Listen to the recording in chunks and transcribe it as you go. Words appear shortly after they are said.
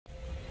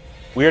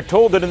We are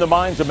told that in the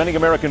minds of many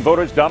American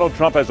voters, Donald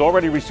Trump has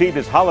already received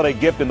his holiday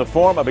gift in the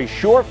form of a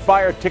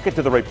surefire ticket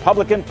to the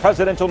Republican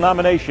presidential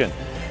nomination.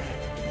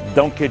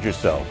 Don't kid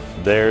yourself.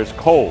 There's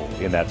coal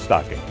in that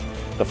stocking.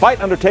 The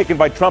fight undertaken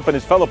by Trump and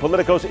his fellow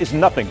politicos is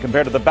nothing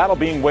compared to the battle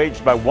being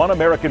waged by one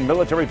American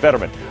military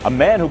veteran, a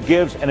man who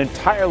gives an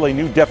entirely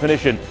new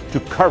definition to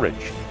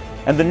courage.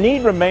 And the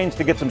need remains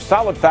to get some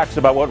solid facts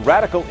about what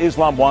radical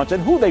Islam wants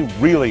and who they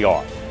really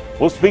are.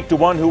 We'll speak to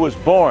one who was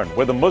born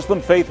where the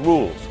Muslim faith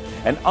rules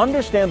and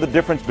understand the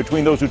difference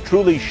between those who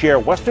truly share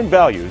Western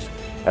values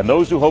and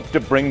those who hope to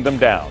bring them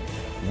down.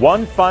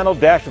 One final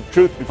dash of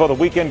truth before the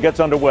weekend gets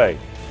underway.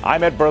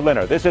 I'm Ed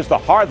Berliner. This is The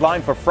Hard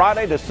Line for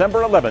Friday,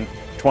 December 11th,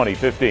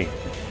 2015.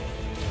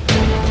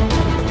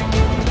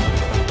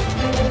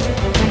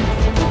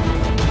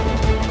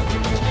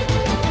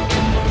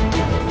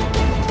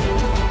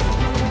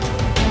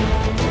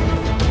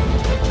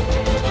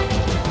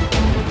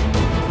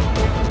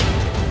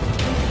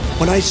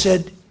 When I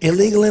said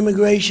illegal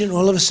immigration,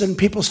 all of a sudden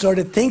people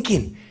started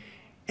thinking.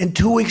 And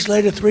 2 weeks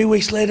later, 3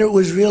 weeks later, it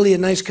was really a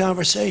nice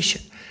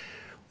conversation.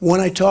 When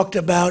I talked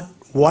about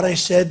what I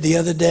said the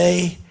other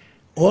day,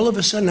 all of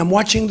a sudden, I'm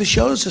watching the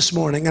shows this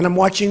morning, and I'm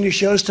watching the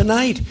shows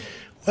tonight.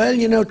 Well,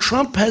 you know,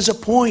 Trump has a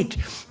point.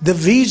 The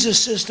visa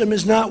system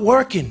is not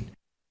working.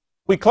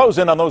 We close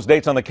in on those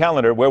dates on the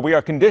calendar where we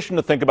are conditioned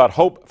to think about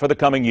hope for the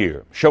coming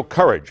year, show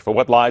courage for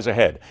what lies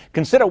ahead,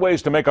 consider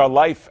ways to make our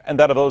life and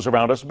that of those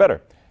around us better.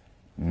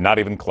 Not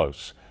even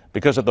close.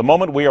 Because at the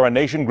moment we are a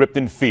nation gripped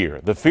in fear,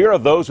 the fear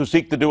of those who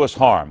seek to do us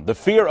harm, the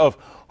fear of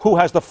who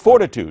has the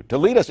fortitude to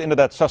lead us into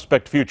that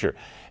suspect future,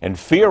 and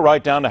fear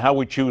right down to how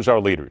we choose our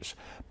leaders.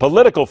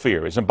 Political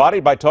fear is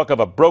embodied by talk of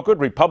a brokered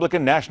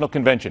Republican National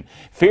Convention.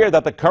 Fear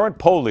that the current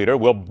poll leader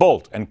will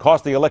bolt and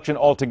cost the election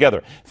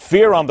altogether.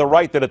 Fear on the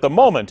right that at the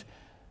moment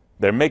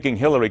they're making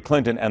Hillary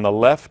Clinton and the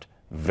left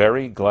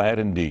very glad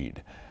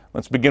indeed.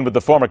 Let's begin with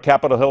the former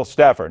Capitol Hill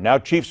staffer, now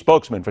chief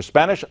spokesman for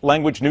Spanish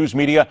language news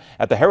media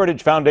at the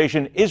Heritage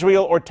Foundation,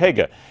 Israel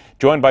Ortega,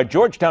 joined by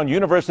Georgetown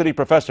University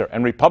professor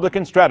and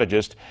Republican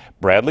strategist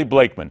Bradley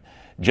Blakeman.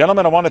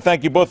 Gentlemen, I want to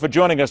thank you both for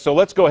joining us, so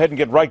let's go ahead and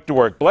get right to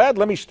work. Brad,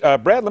 let me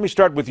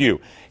start with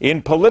you.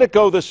 In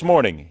Politico this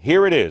morning,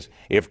 here it is.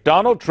 If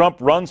Donald Trump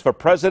runs for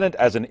president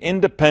as an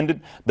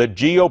independent, the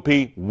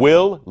GOP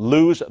will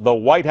lose the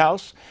White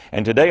House.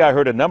 And today I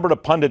heard a number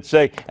of pundits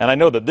say, and I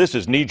know that this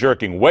is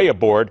knee-jerking way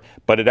aboard,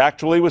 but it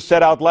actually was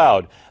said out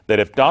loud, that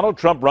if Donald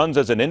Trump runs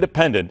as an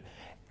independent,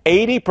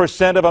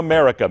 80% of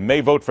America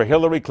may vote for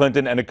Hillary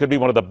Clinton, and it could be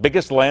one of the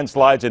biggest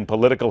landslides in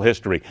political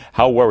history.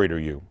 How worried are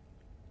you?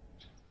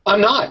 I'm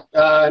not.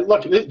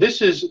 Look,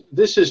 this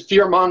is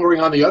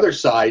fear-mongering on the other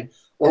side,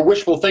 or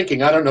wishful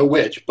thinking. I don't know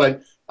which,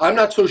 but I'm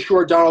not so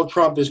sure Donald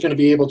Trump is going to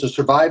be able to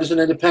survive as an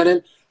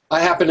independent. I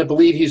happen to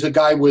believe he's a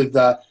guy with,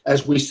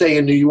 as we say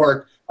in New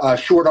York,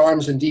 short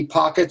arms and deep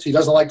pockets. He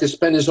doesn't like to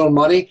spend his own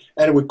money,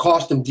 and it would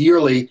cost him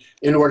dearly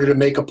in order to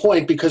make a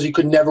point because he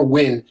could never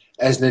win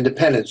as an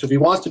independent. So if he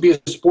wants to be a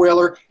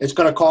spoiler, it's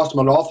going to cost him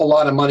an awful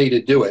lot of money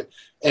to do it.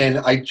 And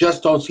I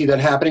just don't see that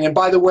happening. And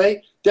by the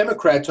way,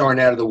 Democrats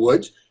aren't out of the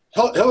woods.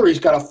 Hillary's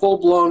got a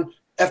full-blown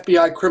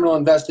FBI criminal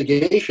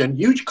investigation,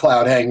 huge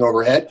cloud hanging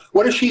overhead.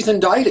 What if she's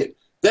indicted?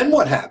 Then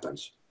what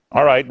happens?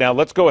 All right, now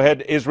let's go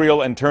ahead,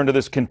 Israel, and turn to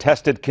this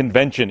contested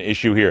convention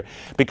issue here,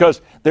 because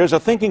there's a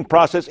thinking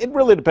process. It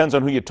really depends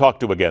on who you talk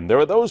to again. There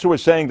are those who are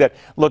saying that,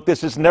 look,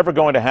 this is never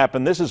going to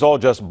happen. This is all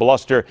just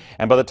bluster,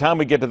 and by the time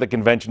we get to the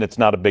convention, it's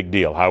not a big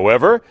deal.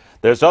 However,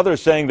 there's others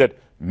saying that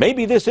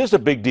maybe this is a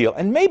big deal,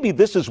 and maybe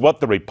this is what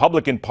the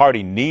Republican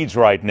Party needs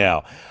right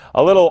now.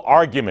 A little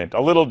argument,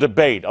 a little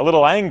debate, a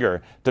little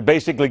anger to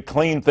basically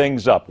clean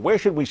things up. Where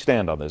should we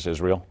stand on this,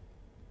 Israel?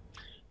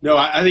 No,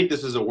 I think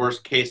this is a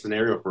worst case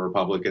scenario for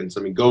Republicans.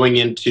 I mean, going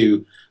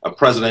into a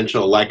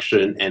presidential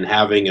election and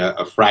having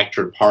a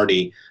fractured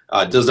party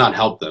does not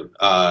help them.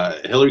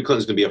 Hillary Clinton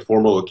is going to be a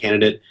formidable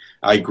candidate.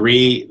 I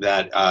agree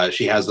that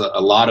she has a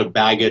lot of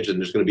baggage and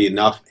there's going to be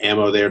enough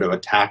ammo there to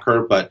attack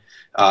her, but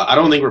I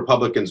don't think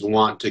Republicans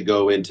want to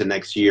go into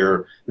next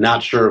year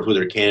not sure of who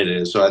their candidate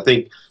is. So I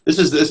think this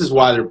is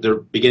why they're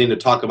beginning to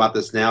talk about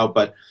this now.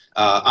 But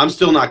I'm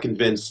still not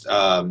convinced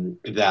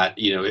that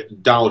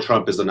Donald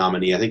Trump is the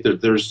nominee. I think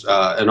there's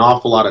an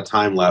awful lot of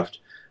time left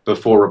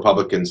before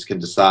Republicans can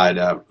decide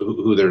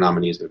who their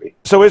nominee is going to be.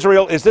 So,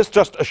 Israel, is this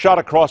just a shot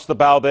across the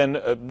bow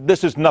then?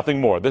 This is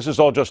nothing more. This is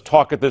all just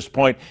talk at this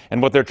point,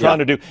 and what they're trying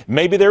to do.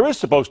 Maybe there is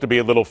supposed to be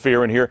a little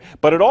fear in here,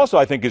 but it also,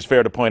 I think, is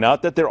fair to point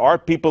out that there are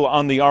people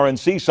on the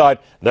RNC side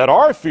that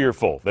are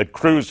fearful that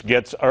Cruz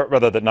gets, or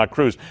rather that not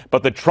Cruz,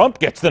 but that Trump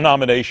gets the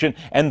nomination,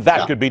 and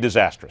that could be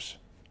disastrous.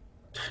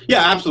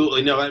 Yeah,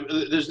 absolutely. No,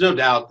 there's no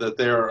doubt that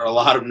there are a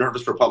lot of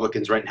nervous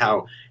Republicans right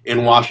now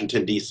in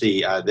Washington,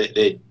 D.C.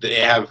 They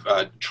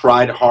have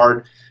tried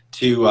hard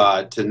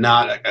to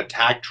not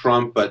attack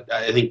Trump, but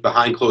I think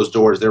behind closed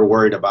doors they're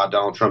worried about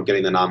Donald Trump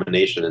getting the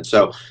nomination. And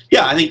so,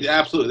 yeah, I think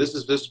absolutely this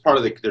is part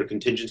of their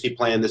contingency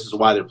plan. This is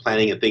why they're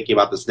planning and thinking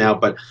about this now.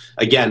 But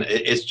again,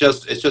 it's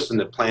just in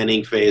the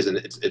planning phase, and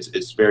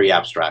it's very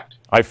abstract.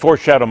 I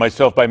foreshadow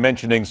myself by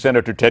mentioning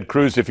Senator Ted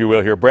Cruz, if you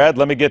will, here. Brad,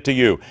 let me get to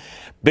you.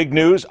 Big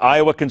news,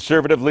 Iowa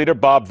conservative leader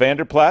Bob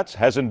Vander Plaats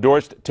has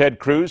endorsed Ted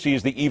Cruz.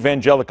 He's the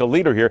evangelical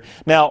leader here.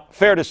 Now,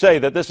 fair to say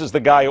that this is the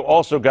guy who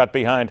also got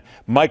behind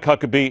Mike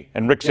Huckabee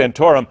and Rick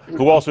Santorum,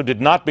 who also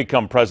did not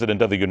become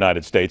president of the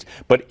United States.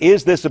 But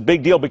is this a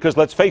big deal? Because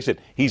let's face it,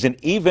 he's an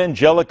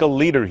evangelical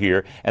leader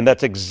here, and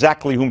that's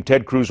exactly whom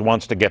Ted Cruz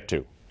wants to get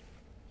to.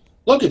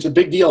 Look, it's a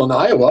big deal in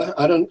Iowa.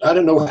 I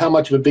don't know how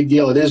much of a big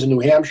deal it is in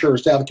New Hampshire or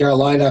South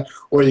Carolina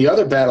or the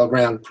other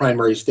battleground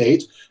primary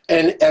states.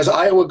 And as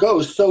Iowa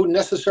goes, so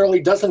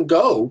necessarily doesn't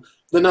go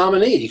the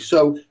nominee.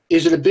 So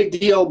is it a big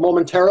deal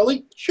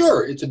momentarily?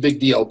 Sure, it's a big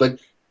deal. But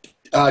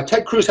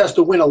Ted Cruz has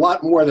to win a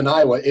lot more than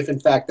Iowa if, in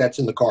fact, that's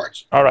in the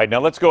cards. All right,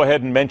 now let's go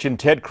ahead and mention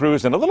Ted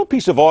Cruz and a little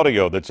piece of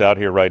audio that's out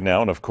here right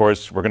now. And, of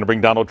course, we're going to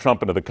bring Donald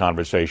Trump into the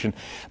conversation.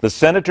 The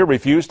senator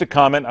refused to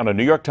comment on a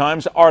New York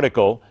Times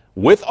article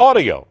with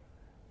audio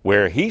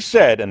where he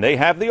said, and they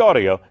have the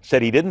audio,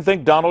 said he didn't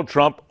think Donald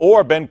Trump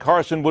or Ben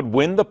Carson would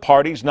win the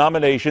party's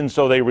nomination,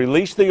 so they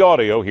released the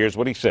audio. Here's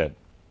what he said.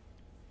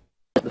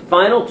 The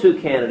final two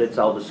candidates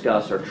I'll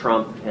discuss are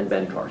Trump and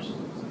Ben Carson.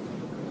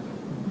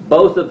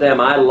 Both of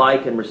them, I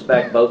like and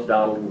respect both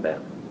Donald and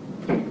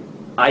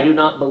Ben. I do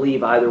not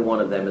believe either one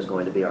of them is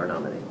going to be our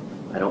nominee.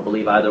 I don't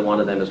believe either one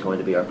of them is going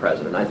to be our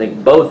president. I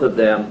think both of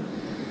them,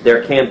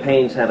 their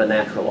campaigns have a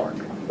natural arc.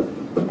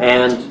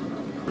 And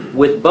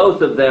with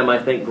both of them,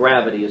 I think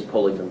gravity is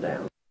pulling them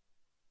down.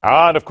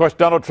 And, of course,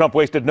 Donald Trump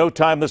wasted no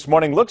time this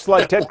morning. Looks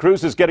like Ted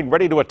Cruz is getting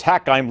ready to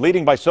attack. I'm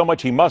leading by so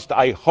much he must.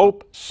 I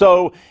hope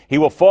so. He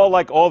will fall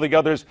like all the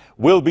others.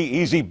 Will be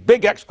easy.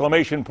 Big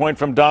exclamation point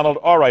from Donald.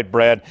 All right,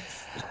 Brad.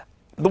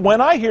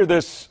 When I hear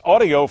this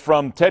audio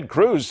from Ted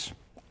Cruz,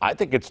 I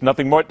think it's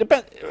nothing more.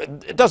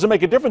 It doesn't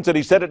make a difference that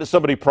he said it to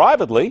somebody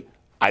privately.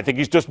 I think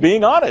he's just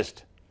being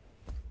honest.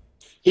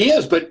 He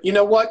is, but you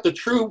know what? The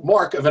true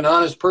mark of an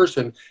honest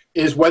person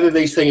is whether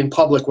they say in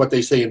public what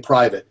they say in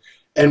private.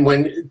 And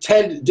when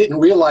Ted didn't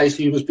realize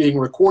he was being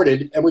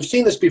recorded, and we've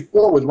seen this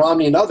before with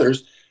Romney and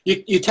others,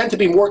 you tend to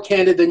be more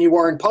candid than you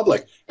are in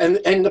public. And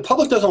the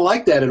public doesn't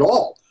like that at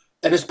all.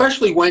 And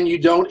especially when you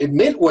don't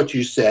admit what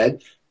you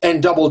said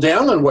and double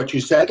down on what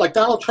you said. Like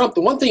Donald Trump,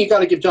 the one thing you got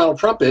to give Donald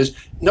Trump is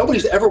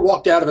nobody's ever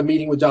walked out of a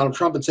meeting with Donald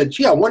Trump and said,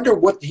 gee, I wonder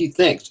what he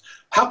thinks.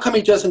 How come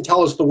he doesn't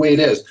tell us the way it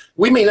is?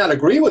 We may not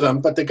agree with him,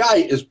 but the guy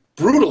is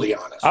brutally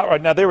honest. All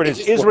right, now there it is.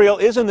 Israel,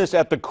 isn't this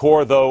at the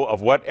core, though,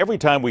 of what every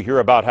time we hear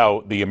about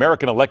how the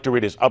American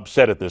electorate is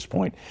upset at this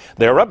point?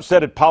 They're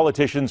upset at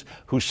politicians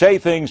who say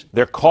things,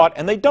 they're caught,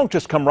 and they don't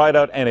just come right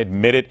out and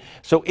admit it.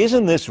 So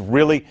isn't this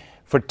really,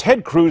 for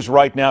Ted Cruz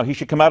right now, he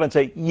should come out and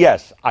say,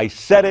 yes, I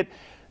said it.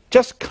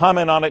 Just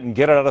comment on it and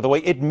get it out of the way.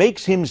 It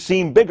makes him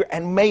seem bigger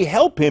and may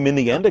help him in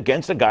the end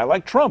against a guy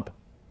like Trump.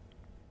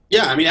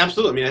 Yeah, I mean,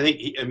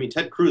 absolutely. I mean,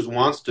 Ted Cruz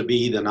wants to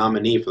be the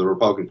nominee for the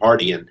Republican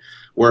Party, and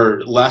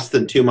we're less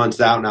than 2 months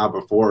out now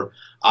before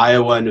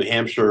Iowa and New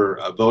Hampshire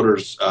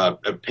voters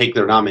pick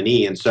their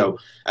nominee. And so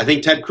I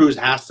think Ted Cruz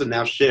has to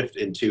now shift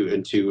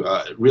into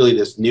really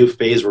this new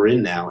phase we're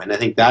in now. And I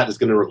think that is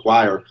going to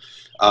require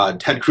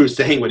Ted Cruz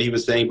saying what he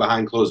was saying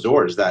behind closed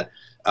doors, that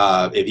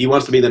if he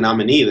wants to be the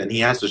nominee, then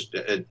he has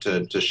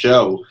to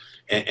show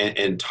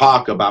and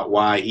talk about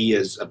why he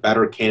is a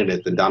better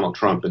candidate than Donald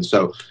Trump. And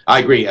so I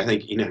agree. I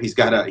think he's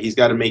got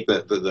to make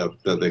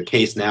the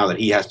case now that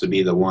he has to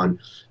be the one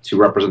to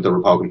represent the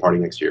Republican Party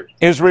next year.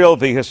 Israel,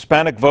 the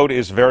Hispanic vote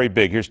is very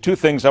big. Here's two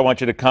things I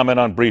want you to comment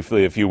on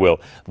briefly, if you will.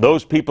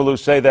 Those people who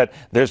say that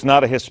there's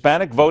not a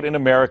Hispanic vote in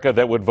America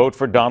that would vote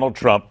for Donald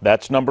Trump,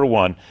 that's number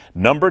one.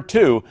 Number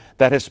two,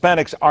 that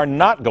Hispanics are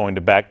not going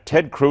to back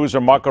Ted Cruz or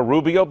Marco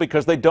Rubio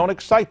because they don't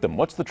excite them.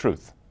 What's the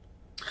truth?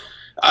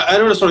 I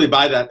don't necessarily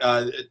buy that.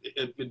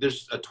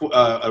 There's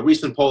a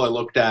recent poll I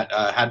looked at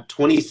had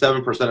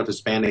 27% of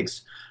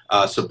Hispanics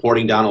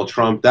supporting Donald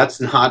Trump.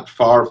 That's not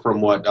far from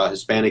what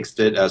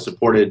Hispanics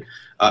supported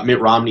Mitt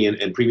Romney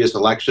in previous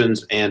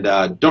elections. And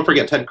don't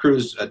forget, Ted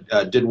Cruz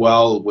did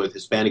well with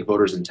Hispanic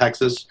voters in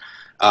Texas.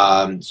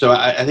 So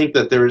I think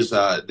that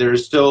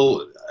there's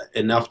still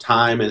enough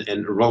time, and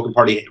the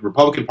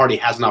Republican Party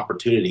has an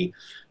opportunity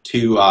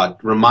to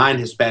remind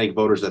Hispanic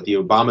voters that the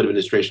Obama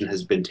administration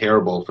has been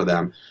terrible for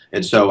them.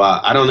 And so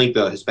I don't think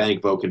the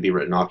Hispanic vote can be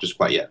written off just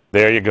quite yet.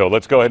 There you go.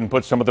 Let's go ahead and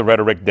put some of the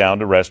rhetoric down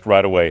to rest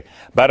right away.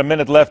 About a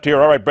minute left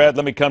here. All right, Brad,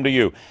 let me come to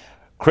you.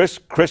 Chris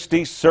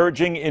Christie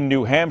surging in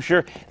New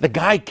Hampshire. The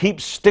guy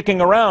keeps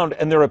sticking around,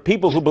 and there are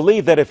people who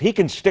believe that if he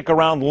can stick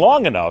around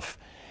long enough,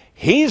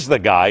 he's the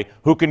guy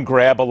who can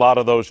grab a lot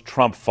of those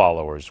Trump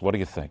followers. What do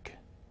you think?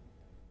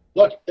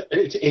 Look,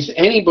 it's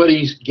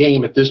anybody's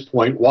game at this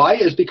point. Why?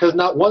 Is because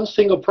not one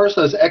single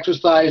person has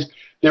exercised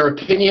their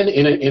opinion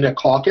in a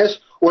caucus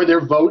or their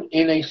vote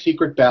in a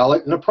secret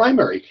ballot in a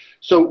primary.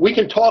 So we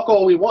can talk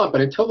all we want, but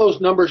until those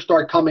numbers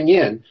start coming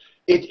in,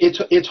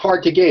 it's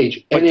hard to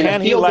gauge. But can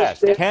he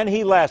last? Can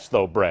he last,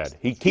 though, Brad?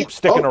 He keeps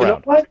sticking around. You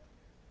know what?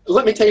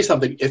 Let me tell you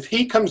something. If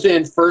he comes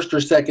in first or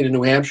second in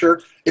New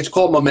Hampshire, it's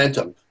called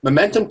momentum.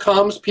 Momentum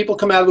comes, people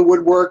come out of the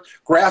woodwork,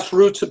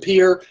 grassroots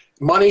appear,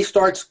 money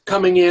starts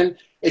coming in.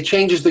 it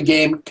changes the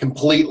game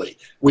completely.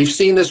 We've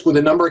seen this with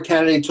a number of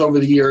candidates over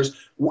the years.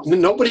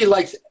 Nobody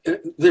likes,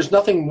 there's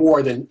nothing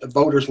more than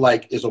voters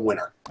like is a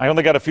winner. I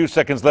only got a few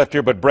seconds left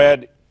here, but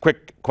Brad,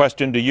 quick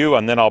question to you,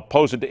 and then I'll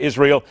pose it to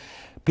Israel.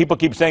 People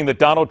keep saying that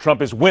Donald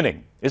Trump is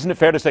winning. Isn't it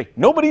fair to say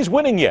nobody's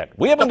winning yet?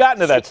 We haven't gotten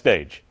to that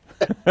stage.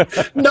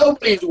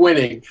 Nobody's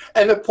winning.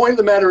 And the point of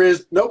the matter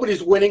is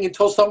nobody's winning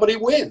until somebody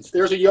wins.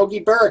 There's a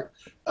Yogi Berra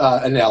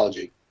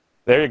analogy.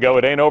 There you go.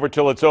 It ain't over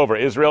till it's over.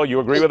 Israel, you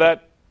agree with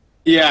that?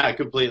 Yeah,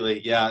 completely.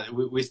 Yeah,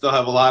 we still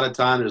have a lot of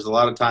time. There's a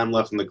lot of time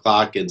left on the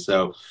clock, and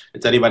so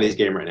it's anybody's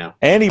game right now.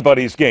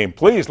 Anybody's game.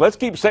 Please, let's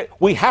keep saying,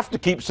 we have to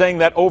keep saying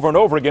that over and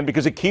over again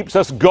because it keeps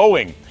us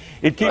going.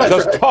 It keeps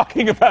us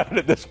talking about it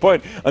at this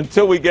point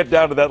until we get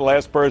down to that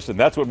last person.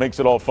 That's what makes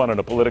it all fun in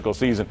a political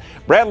season.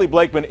 Bradley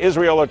Blakeman,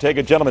 Israel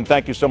Ortega, gentlemen,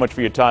 thank you so much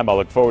for your time. I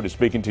look forward to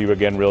speaking to you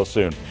again real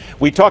soon.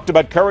 We talked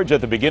about courage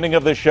at the beginning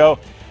of this show.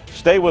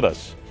 Stay with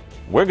us.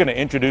 We're going to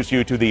introduce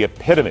you to the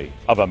epitome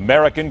of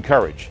American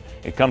courage.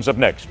 It comes up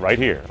next, right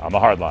here on The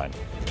Hardline.